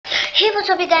Hey,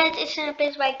 what's up you guys, it's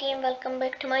Place by Game. Welcome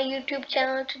back to my YouTube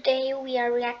channel. Today we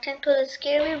are reacting to the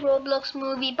scary Roblox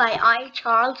movie by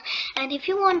Charles. And if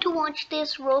you want to watch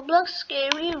this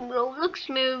scary Roblox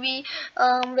movie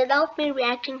without me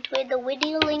reacting to it, the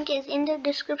video link is in the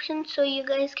description, so you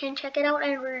guys can check it out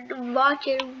and watch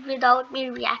it without me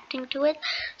reacting to it.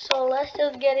 So let's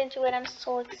just get into it. I'm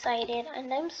so excited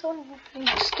and I'm so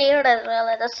scared as well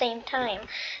at the same time.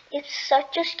 It's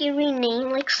such a scary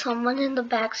name, like someone in the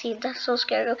backseat. That's so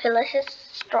scary. Okay, let's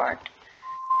just start.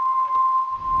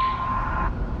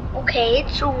 Okay,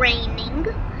 it's raining.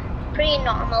 Pretty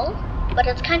normal, but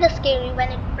it's kind of scary when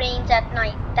it rains at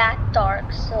night, that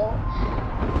dark. So,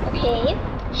 okay,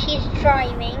 she's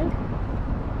driving,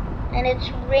 and it's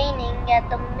raining at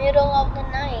the middle of the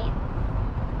night.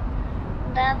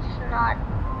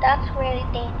 That's very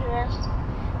dangerous,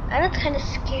 and it's kind of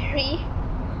scary.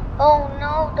 Oh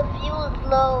no, the fuel's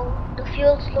low. The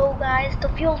fuel's low, guys. The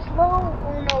fuel's low.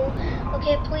 Oh no.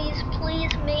 Okay, please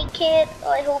make it.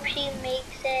 Oh, I hope she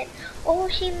makes it. Oh,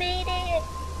 she made it.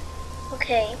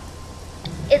 Okay.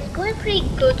 It's going pretty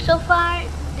good so far.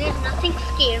 There's nothing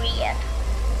scary yet.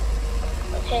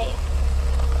 Okay.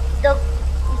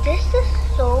 This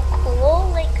is so cool.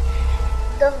 Like,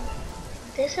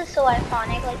 this is so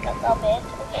iconic. Like, I love it.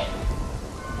 Okay.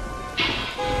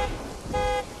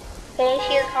 Okay,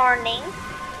 she's horning.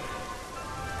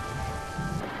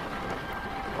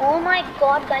 Oh my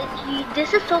god, guys,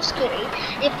 this is so scary.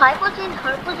 If I was in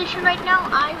her position right now,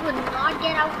 I would not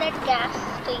get out that gas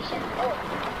station. Oh,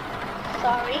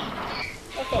 sorry.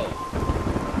 Okay.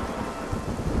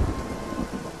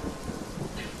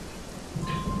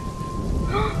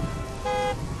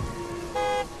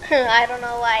 I don't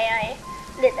know why I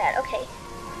did that. Okay.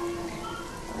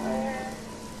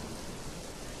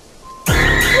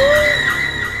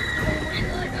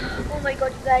 Oh my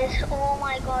god, you guys. Oh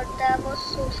my god, that was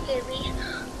so scary.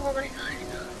 Oh my god.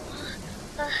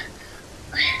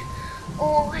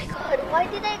 Oh my god, why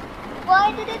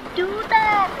did it do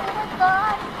that? Oh my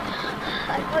god.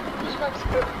 I got goosebumps.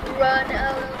 Run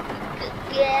out of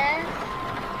gas.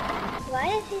 Why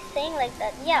is he saying like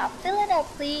that? Yeah, fill it up,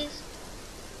 please.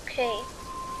 Okay.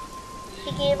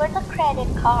 She gave her the credit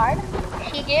card.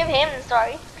 She gave him,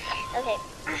 sorry. Okay.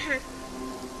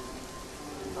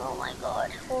 Oh my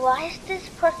god. Why is this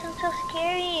person so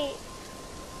scary?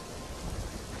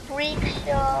 Freak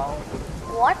show.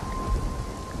 What?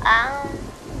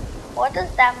 What does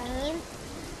that mean?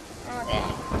 Okay.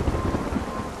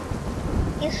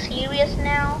 He's serious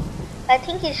now. I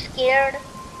think he's scared.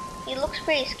 He looks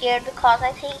pretty scared because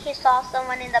I think he saw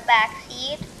someone in the back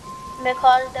seat.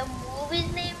 Because the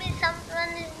movie's name is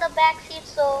someone in the back seat,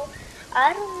 so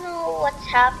I don't know what's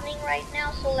happening right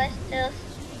now, so let's just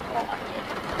watch it.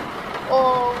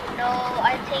 Oh no,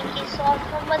 I think he saw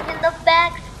someone in the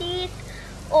back seat.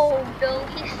 Oh no,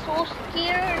 he's so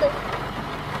scared.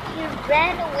 He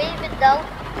ran away without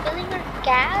filling her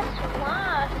gas?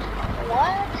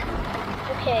 What?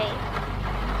 Okay.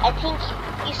 I think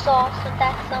he saw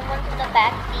that someone's in the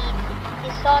back seat.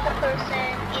 He saw the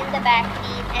person in the back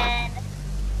seat, and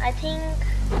I think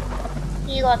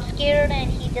he got scared and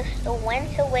he just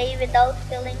went away without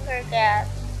filling her gas.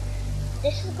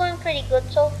 This is going pretty good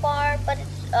so far, but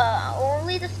it's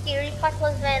only the scary part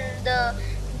was when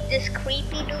this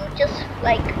creepy dude just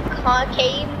like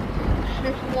came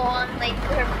on like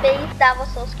her face. That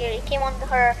was so scary. It came on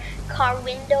her car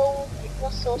window. It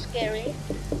was so scary.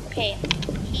 Okay,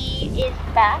 he is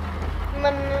back.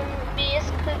 Miss,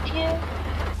 could you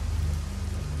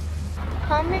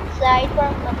come inside for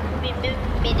a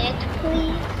minute,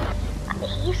 please?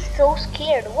 He's so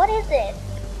scared. What is it?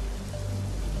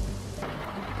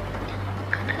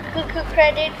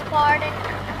 Credit card and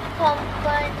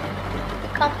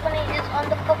company is on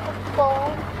the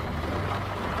phone.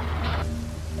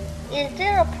 Is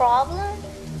there a problem?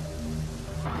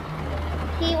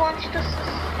 He wants to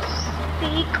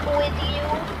speak with you.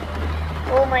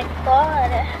 Oh my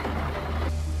god.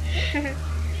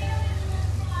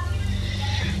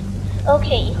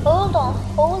 Okay, hold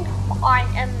on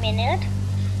a minute.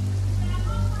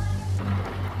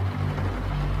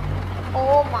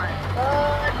 Oh my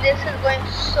god, this is going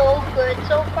so good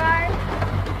so far.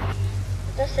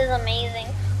 This is amazing.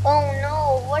 Oh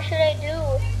no, what should I do?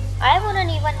 I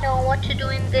wouldn't even know what to do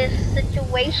in this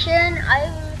situation. I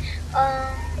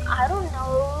don't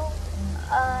know.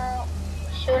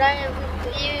 Should I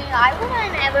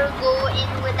wouldn't ever go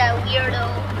in with that weirdo.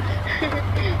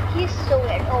 He's so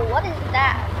weird. Oh, what is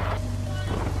that?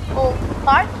 Oh,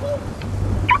 car keys?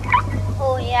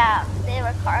 Oh yeah, they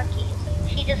were car keys.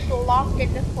 She just locked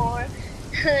it before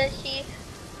she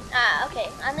okay,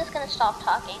 I'm just gonna stop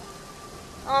talking.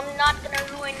 I'm not gonna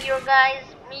ruin your guys'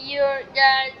 movie.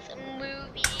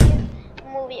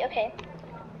 Okay.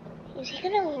 Is he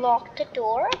gonna lock the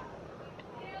door?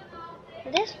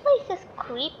 This place is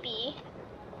creepy.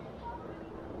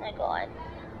 Oh my god.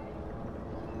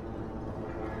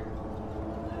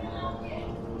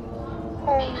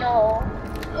 Oh no.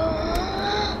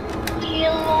 He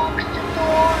locks the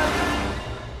door.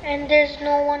 And there's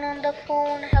no one on the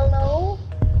phone. Hello?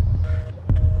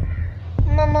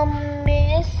 Mama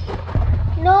miss?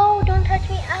 No, don't touch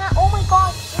me. Ah, oh my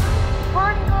god.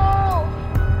 Run, girl.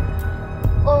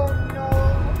 Oh no.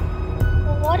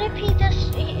 What if he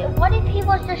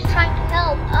was just trying to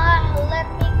help? Ah, let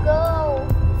me go.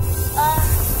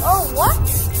 Oh, what?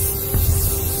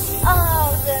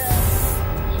 Oh, good.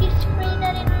 He sprayed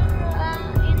that in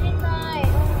his eye. Oh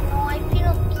no, I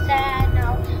feel sad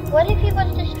now. What if he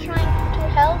was just trying to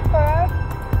help her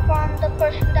from the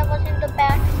person that was in the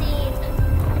back seat?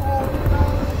 Oh no,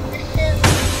 this is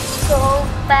so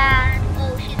bad.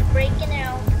 Oh, she's breaking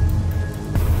out.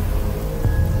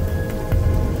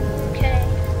 Okay.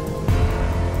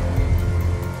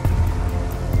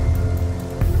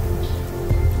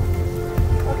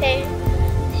 Okay.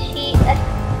 He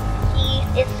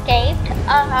escaped.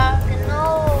 No.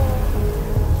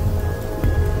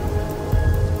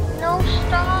 No,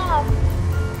 stop.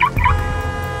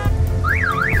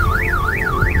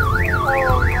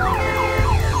 Oh no.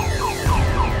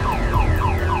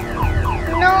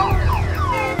 No,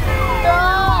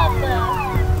 stop.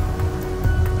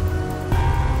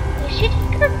 Is she just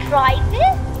gonna drive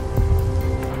it?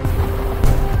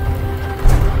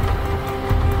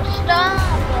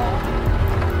 Stop.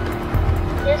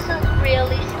 This is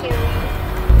really scary.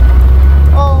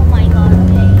 Oh my god,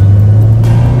 okay.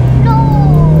 No!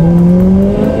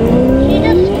 She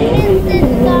just hit this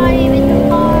guy with the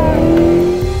car.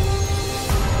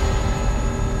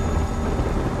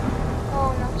 Oh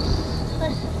no.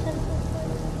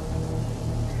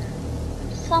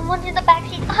 Someone in the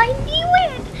backseat. I knew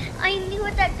it! I knew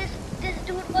it that this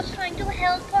dude was trying to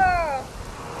help her.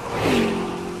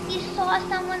 He saw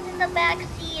someone in the back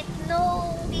seat.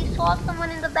 No, he saw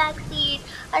someone in the back seat.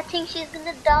 I think she's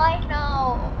gonna die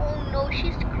now. Oh no,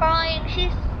 she's crying.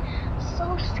 She's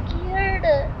so scared.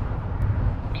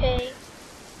 Okay.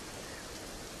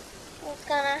 What's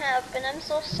gonna happen? I'm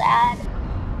so sad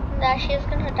that she's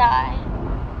gonna die.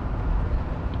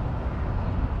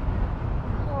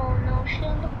 Oh no, she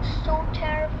looks so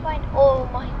terrified. Oh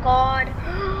my god.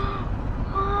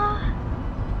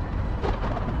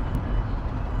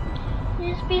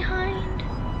 He's behind.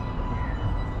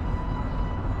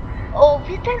 Oh,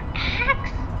 with an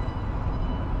axe.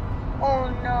 Oh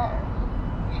no.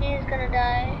 She's gonna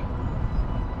die.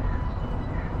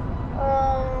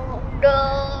 Oh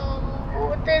no.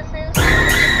 This is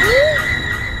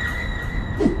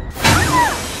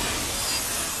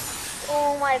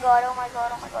Oh my god, oh my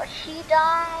god, oh my god. She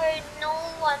died. No,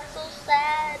 I'm so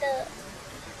sad.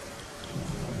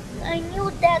 I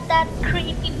knew that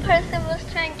creepy person was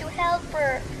trying to help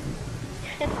her.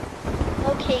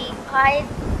 Okay,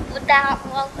 that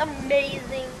was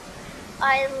amazing.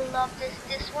 I love this.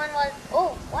 This one was,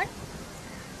 oh, what?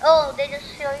 Oh, they're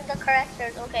just showing the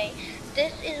characters. Okay,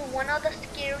 this is one of the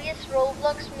scariest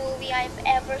Roblox movie I've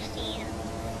ever seen.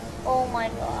 Oh my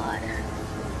god.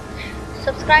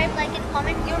 Subscribe, like, and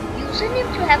comment your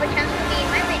username to have a chance to be in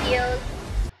my videos.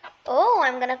 Oh,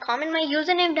 I'm gonna comment my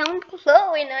username down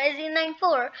below in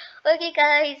IZ94. Okay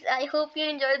guys, I hope you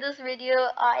enjoyed this video.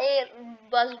 I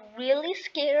was really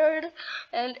scared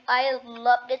and I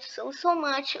loved it so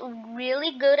much.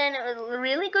 Really good and a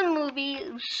really good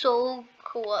movie. So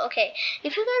cool. Okay,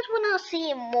 if you guys wanna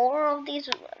see more of these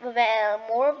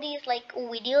like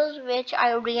videos which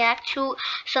I react to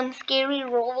some scary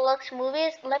Roblox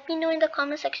movies, let me know in the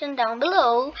comment section down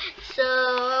below.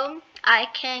 So I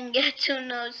can get to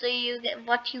know so you get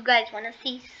what you guys want to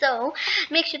see. So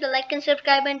make sure to like and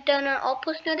subscribe and turn on all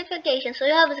post notifications so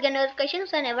you always get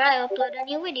notifications whenever I upload a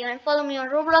new video. And follow me on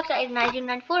Roblox at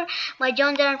 1994. My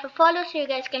John's are for follow so you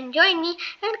guys can join me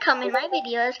and comment my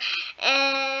videos.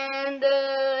 And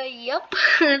yep.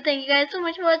 Thank you guys so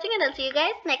much for watching and I'll see you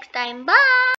guys next time. Bye.